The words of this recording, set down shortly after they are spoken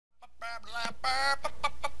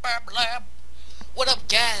What up,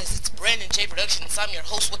 guys? It's BrandonJProductions. I'm your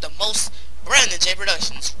host with the most,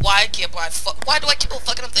 BrandonJProductions. Why do I keep on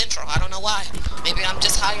fucking up the intro? I don't know why. Maybe I'm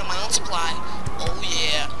just high on my own supply. Oh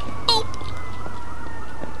yeah. Boop.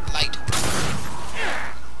 Light.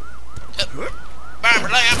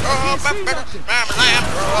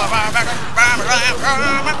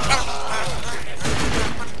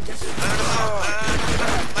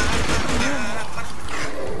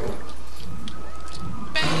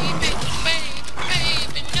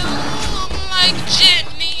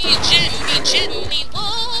 Jenny,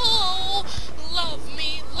 whoa, love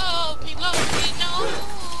me, no.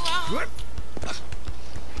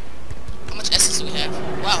 How much essence do we have?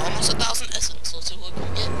 Wow, almost 1,000 essence. Let's see what we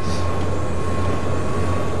can get.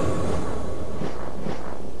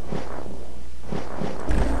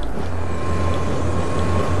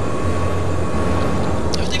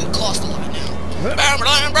 Everything costs a lot now.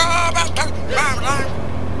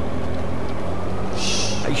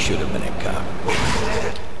 I should have been a cop.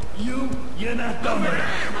 You're not done with it.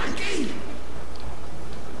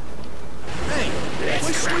 Hey,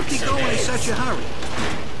 where's Swifty going in such a hurry?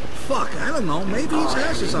 Fuck, I don't know. Maybe his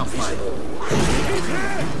ass is on fire.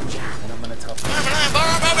 And I'm gonna tell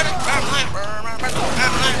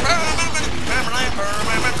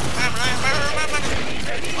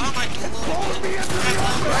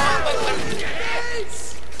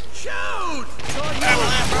Shoot!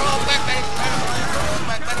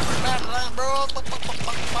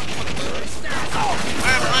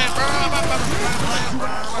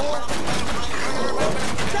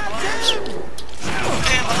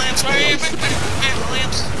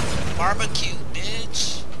 Ambulance. Barbecue,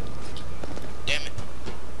 bitch. Damn it.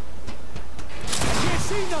 Can't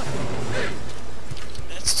see nothing.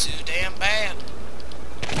 That's too damn bad.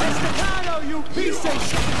 Estacado, you piece of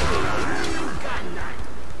shit.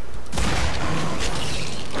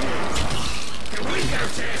 Can we go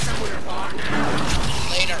share some with your partner?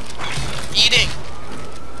 Later. Eating.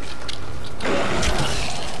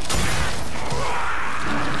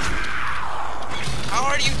 How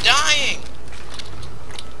are you dying?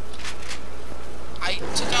 I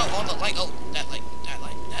took out all the light. Oh, that light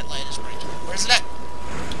is bright. Where's it at?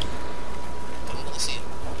 Couldn't really see it.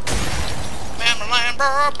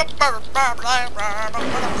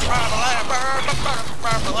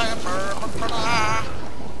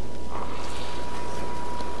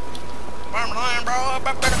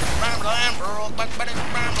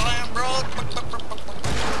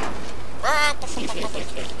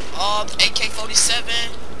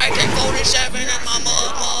 AK-47 and my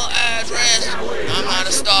address. I'm not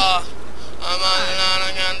a star. I'm not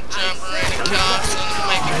a gun jumping cops and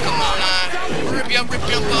make you come alive. Rip your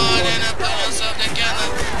butt and put yourself together.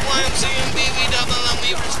 YMC and Bamalam,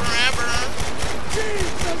 we was forever.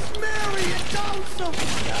 Jesus, Mary, it's awesome.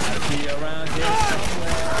 gotta be around here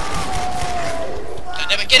somewhere. God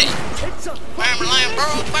damn it, get it. It's a Bamalam, bro,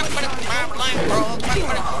 back buddy. Bamalam, bro, back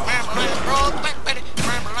buddy. Bamalam, bro, back buddy.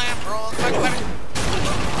 Bamalam, bro, back buddy.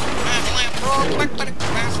 Bamalam, bro, back buddy.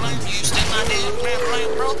 Bamalam, you still not dead. Bamalam,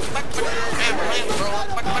 bro, back buddy. Bamalam, bro,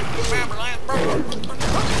 back buddy. Bamalam, bro.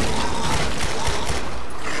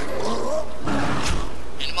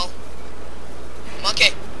 Animal.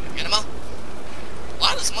 Monkey. Animal.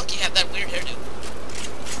 Why does Monkey have that weird hairdo?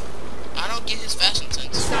 I don't get his fashion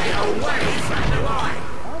sense. Stay away from the light.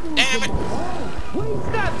 Damn it. Where's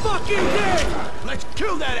that fucking thing? Let's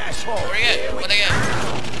kill that asshole. Where you at? What they got?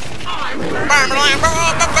 I'm Bamalam, bro,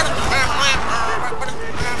 back buddy. Bamalam, bro, back buddy.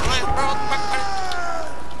 Bamalam, bro, back buddy.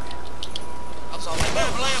 I was all like,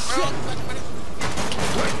 Bamalam, bro, back buddy.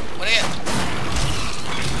 What they got?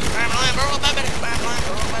 Bamalam, bro, back buddy. Bamalam,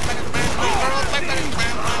 bro, back buddy. Bamalam, bro, back buddy.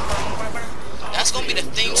 Bamalam, bro, back buddy. That's gonna be the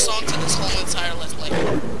theme song to this whole entire Let's Play.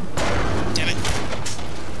 Damn it.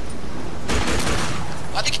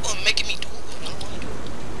 Why do they keep on making me do it? I don't wanna do it.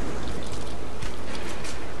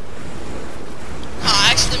 Oh,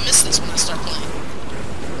 I actually miss this when I start playing.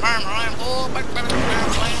 Bamalam, bro, back buddy.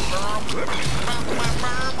 Bamalam, bro, back buddy. Bamalam,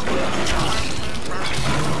 bro,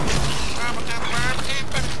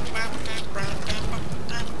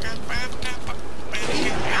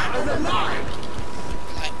 out of the light.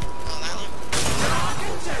 like, oh, that one. Dark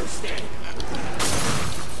and toasted.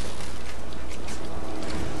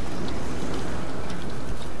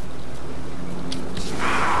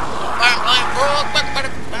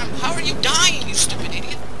 How are you dying, you stupid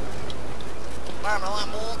idiot?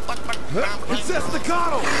 It's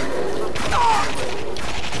Estacado.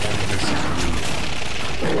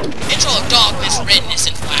 Intro of darkness, redness,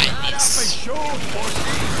 and whiteness.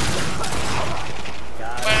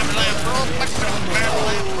 Bamalam, bro, back buddy.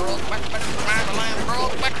 Bamalam, bro, back buddy. Bamalam, bro,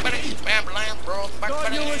 back buddy. bro.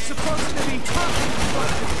 Thought you were supposed to be tough, you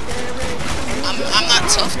fucking I'm not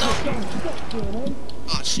tough though.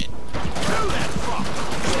 Oh shit.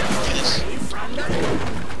 Yes.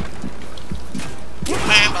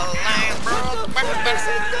 Bamalam, bro.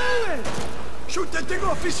 doing? Shoot that thing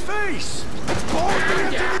off his face!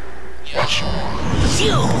 Yeah.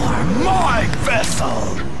 You're my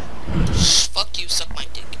vessel! Shh, fuck you, suck my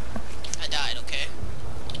dick. I died, okay?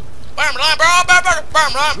 Bamalam, bro.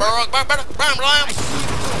 Bamalam, bro. Bamalam.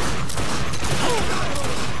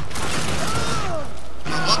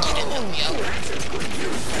 My monkey didn't help me out.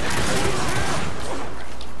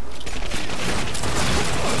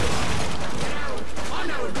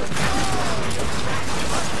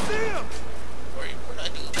 What did I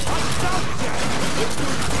do?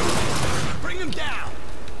 Bring him down!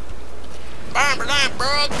 Bamalam,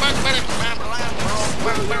 bro. Bamalam, bro.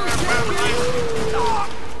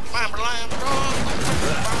 Bamalam, bro.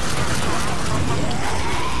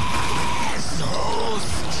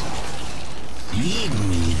 Feed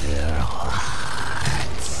me their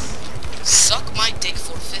hearts. Suck my dick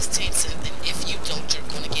for 15 cents, and if you don't, you're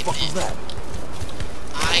gonna get banned.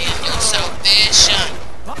 I am your salvation.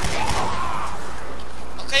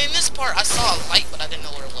 Okay, in this part, I saw a light, but I didn't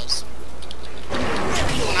know where it was.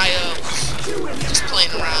 When I was just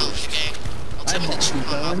playing around the game, I'll tell me the truth.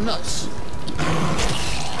 My mouth was.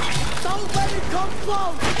 Don't let it come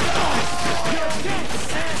close! You're dead,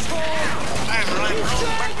 asshole!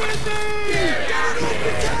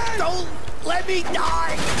 Don't let me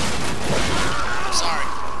die! I'm sorry,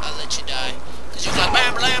 I let you die. Cause you got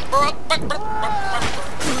Bamalam, bro. Bamalam,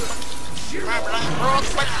 bro.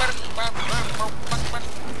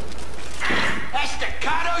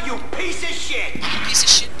 Estacado, you piece of shit! Piece of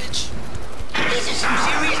shit, bitch. These are some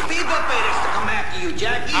serious people betters to come after you,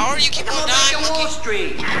 Jackie. How are you keep on Come dying, back to Wall monkey?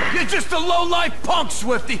 Street. You're just a low-life punk,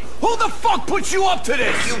 Swifty! Who the fuck put you up to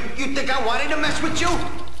this? You think I wanted to mess with you?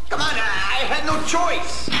 Come on, I had no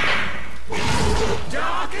choice.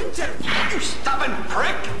 You stubborn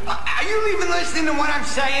prick! Are you even listening to what I'm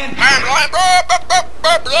saying? Bamalam, bro.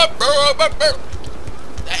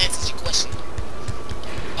 That answers your question.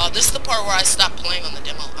 This is the part where I stopped playing on the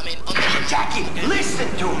demo. I mean, on the demo. Jackie, listen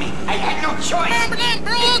to me. I had no choice. Bamalam,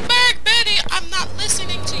 bro, back Betty. I'm not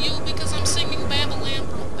listening to you because I'm singing Bamalam,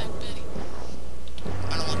 bro, back Betty.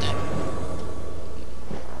 I don't want that.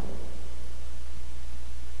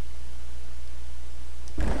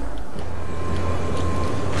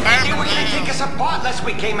 You were gonna take us apart lest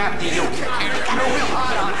we came after you. I got a real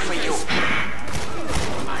hard on for you.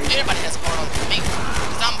 Everybody has a hard on for me.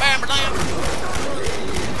 Cause I'm Bamalam.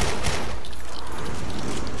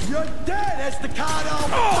 You're dead, Estacado!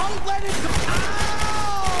 Don't let it come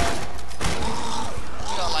out!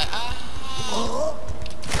 You know, like,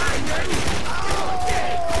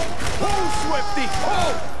 Oh, Swifty!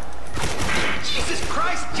 Oh! Jesus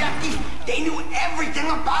Christ, Jackie. They knew everything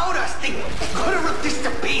about us. They could have ripped us to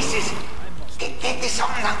pieces. There's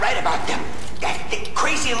something not right about them. That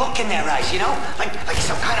crazy look in their eyes, you know? Like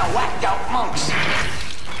some kind of whacked out monks.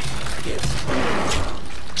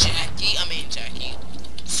 Jackie.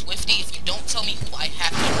 Swifty, if you don't tell me who I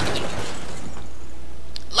have to work with.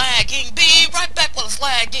 Lagging, be right back while it's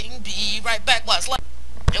lagging, be right back while it's lagging.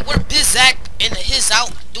 And we're Bizak in the his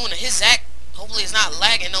out, doing a his act. Hopefully it's not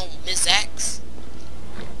lagging on Mizax.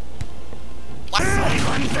 What?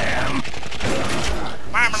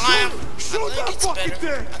 Bamalam. Shoot that fucking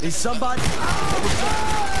thing! Is somebody... I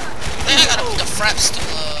think I gotta put the fraps to,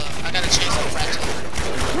 I gotta change the fraps over.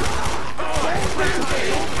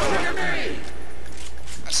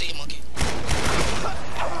 I see you, monkey.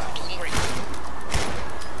 Doing great.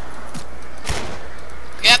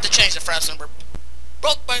 You have to change the fraps number.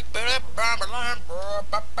 Broke back, Bamalam.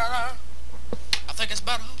 I think it's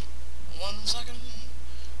better. 1 second.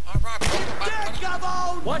 Alright, broke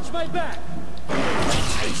back. Watch my back!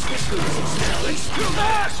 You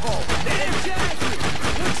asshole! Damn, Jackie!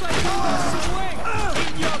 Looks like you lost some weight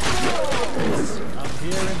in your balls! I'm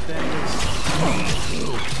hearing things.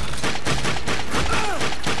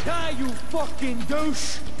 Die, you fucking douche!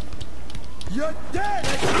 You're dead!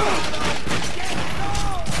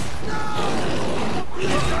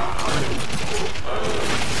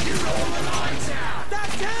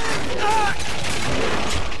 That's it!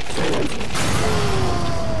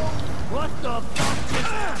 What the fuck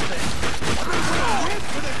just happened?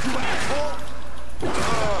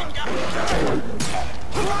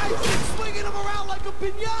 Why is he swinging him around like a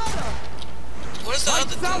piñata? Where's the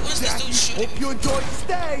other dude? Where's this dude shooting? Hope you enjoyed the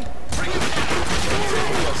stay.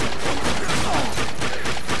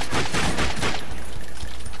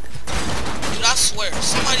 Dude, I swear,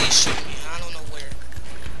 somebody is shooting me. I don't know where.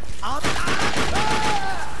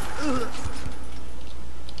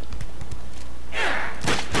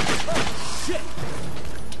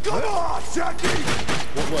 Jackie!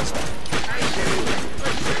 What was that?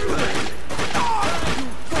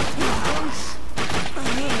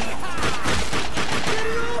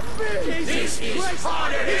 This is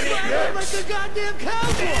harder than it looks! Like a goddamn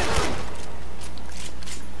cowboy!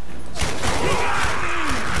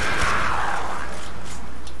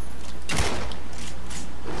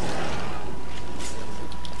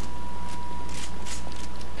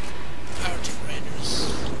 Power generators.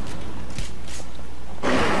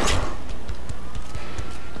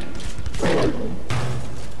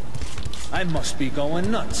 I must be going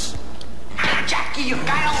nuts. Jackie, you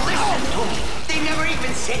gotta listen to them. They never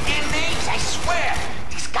even said their names, I swear.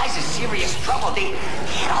 These guys are serious trouble. They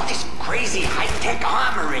had all this crazy high-tech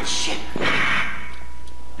armor and shit.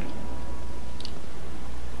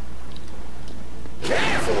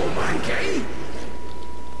 Careful, monkey!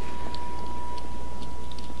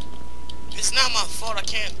 It's not my fault, I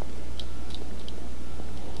can't.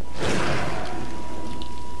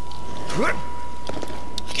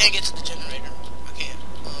 I can't get to the generator. I can't.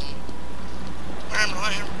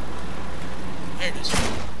 Bamalam. There it is. No,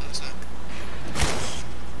 it's not.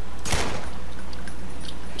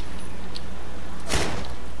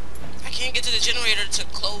 I can't get to the generator to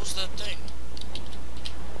close the thing.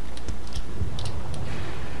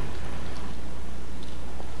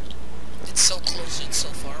 It's so close, it's so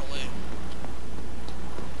far away.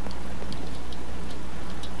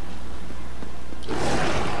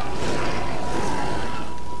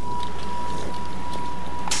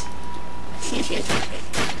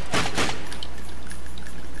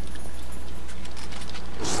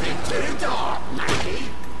 Stick to the dark, monkey!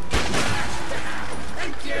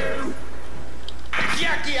 Thank you!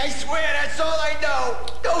 Jackie, I swear that's all I know.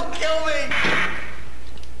 Don't kill me.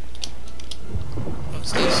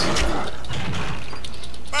 What's this?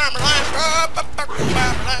 Bamalam,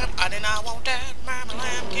 Bamalam, I did not want that.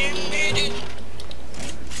 Bamalam, give me this.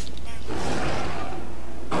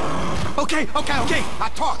 Okay. I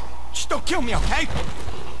talk. Just don't kill me, okay?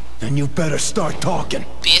 Then you better start talking.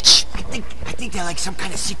 Bitch. I think they're like some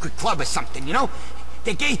kind of secret club or something, you know?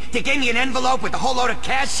 They gave me an envelope with a whole load of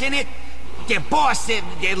cash in it. Their boss,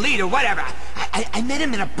 their leader, whatever. I met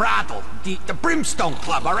him in a brothel, the Brimstone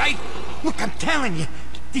Club, all right? Look, I'm telling you,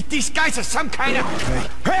 these guys are some kind of...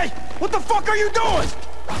 Hey! What the fuck are you doing?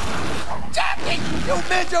 Jackie, you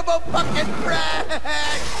miserable fucking brat!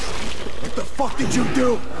 What the fuck did you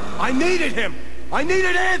do? I needed him! I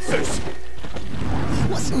needed answers! It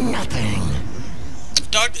was nothing.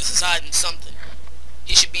 Darkness is hiding something.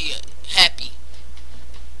 He should be happy.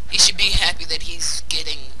 He should be happy that he's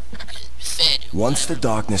getting fed. Once the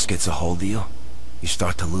darkness gets a hold of you, you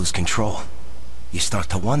start to lose control. You start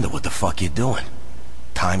to wonder what the fuck you're doing.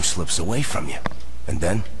 Time slips away from you. And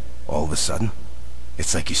then, all of a sudden,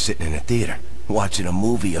 it's like you're sitting in a theater, watching a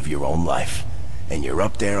movie of your own life. And you're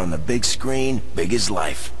up there on the big screen, big as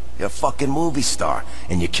life. You're a fucking movie star,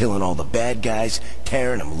 and you're killing all the bad guys,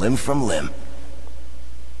 tearing them limb from limb.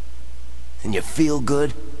 And you feel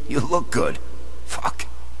good, you look good. Fuck,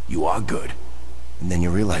 you are good. And then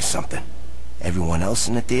you realize something. Everyone else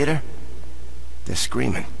in the theater, they're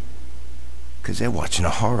screaming. 'Cause they're watching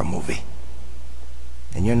a horror movie.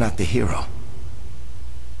 And you're not the hero.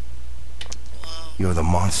 You're the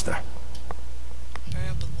monster.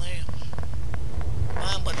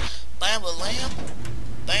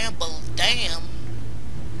 Damn.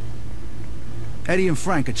 Eddie and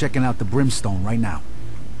Frank are checking out the Brimstone right now.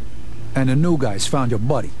 And the new guys found your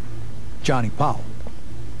buddy, Johnny Powell.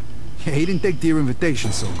 Yeah, he didn't take your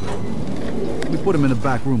invitation so good. We put him in the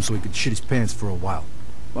back room so he could shit his pants for a while.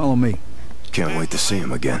 Follow me. Can't wait to see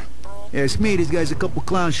him again. Ask me, this guy's a couple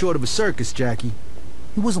clowns short of a circus, Jackie.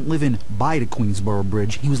 He wasn't living by the Queensboro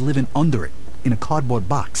Bridge, he was living under it, in a cardboard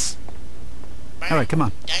box. Alright, come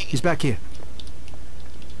on. He's back here.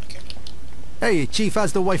 Hey, Chief,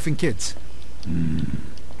 how's the wife and kids?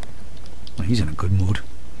 Well, he's in a good mood.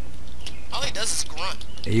 All he does is grunt.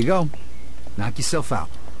 There you go. Knock yourself out.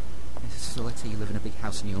 So let's say you live in a big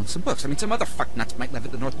house and you own some books. I mean, some other fuck nuts might live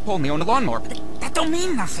at the North Pole and they own a lawnmower, but that don't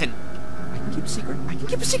mean nothing. I can keep a secret. I can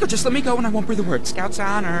keep a secret. Just let me go and I won't breathe a word. Scout's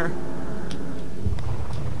honor.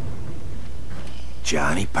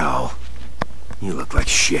 Johnny Powell, you look like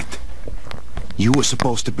shit. You were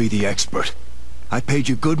supposed to be the expert. I paid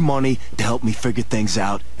you good money to help me figure things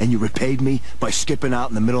out, and you repaid me by skipping out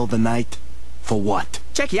in the middle of the night? For what?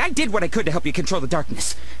 Jackie, I did what I could to help you control the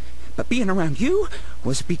darkness. But being around you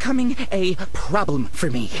was becoming a problem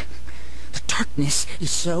for me. The darkness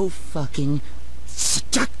is so fucking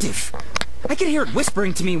seductive. I could hear it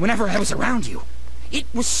whispering to me whenever I was around you. It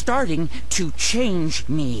was starting to change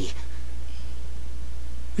me.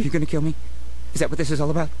 Are you gonna kill me? Is that what this is all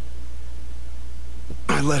about?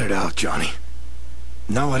 I let it out, Johnny.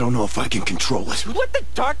 Now I don't know if I can control it. Let the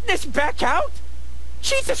darkness back out?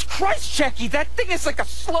 Jesus Christ, Jackie, that thing is like a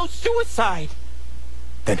slow suicide.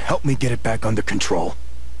 Then help me get it back under control.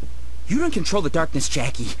 You don't control the darkness,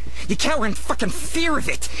 Jackie. You cower in fucking fear of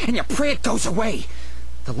it, and you pray it goes away.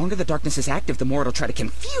 The longer the darkness is active, the more it'll try to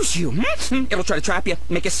confuse you. It'll try to trap you,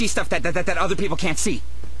 make you see stuff that other people can't see.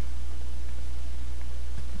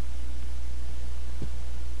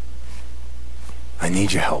 I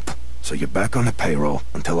need your help, so you're back on the payroll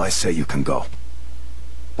until I say you can go.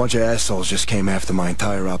 Bunch of assholes just came after my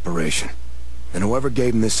entire operation. And whoever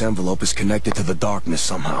gave them this envelope is connected to the darkness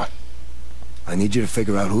somehow. I need you to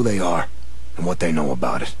figure out who they are and what they know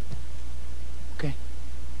about it.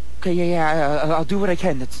 Okay, yeah, I'll do what I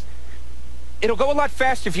can. It'll go a lot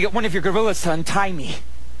faster if you get one of your gorillas to untie me.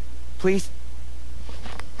 Please?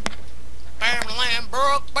 Bamalam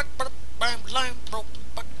broke, Bamalam broke,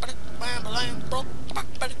 Bamalam broke,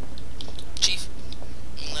 Chief,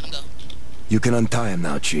 let him go. You can untie him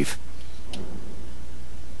now, Chief.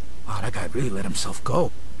 Wow, that guy really let himself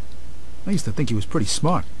go. I used to think he was pretty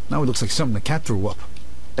smart. Now he looks like something the cat threw up.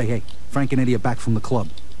 Hey, Frank and Eddie are back from the club.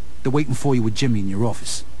 They're waiting for you with Jimmy in your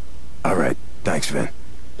office. All right, thanks, Vin.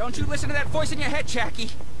 Don't you listen to that voice in your head, Jackie.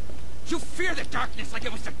 You fear the darkness like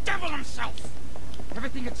it was the devil himself.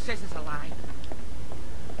 Everything it says is a lie.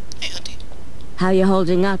 Hey, Auntie. How you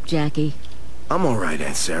holding up, Jackie? I'm all right,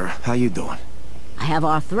 Aunt Sarah. How you doing? I have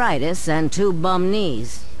arthritis and 2 bum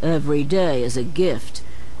knees. Every day is a gift.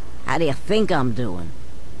 How do you think I'm doing?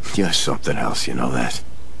 You're something else, you know that.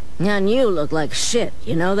 And you look like shit,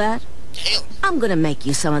 you know that? Hell. I'm gonna make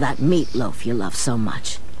you some of that meatloaf you love so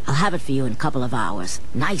much. I'll have it for you in a couple of hours.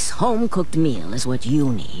 Nice home-cooked meal is what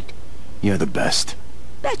you need. You're the best.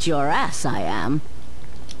 Bet your ass I am.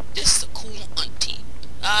 This is a cool auntie.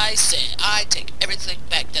 I take everything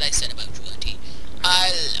back that I said about you, auntie.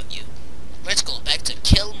 I love you. Let's go back to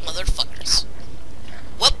kill motherfuckers.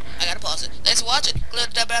 Whoop, I gotta pause it. Let's watch it.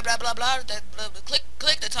 Click blah blah blah blah.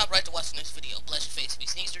 Click the top right to watch the next video. Bless your face. If you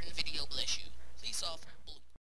sneezed during the video, bless you. Please off.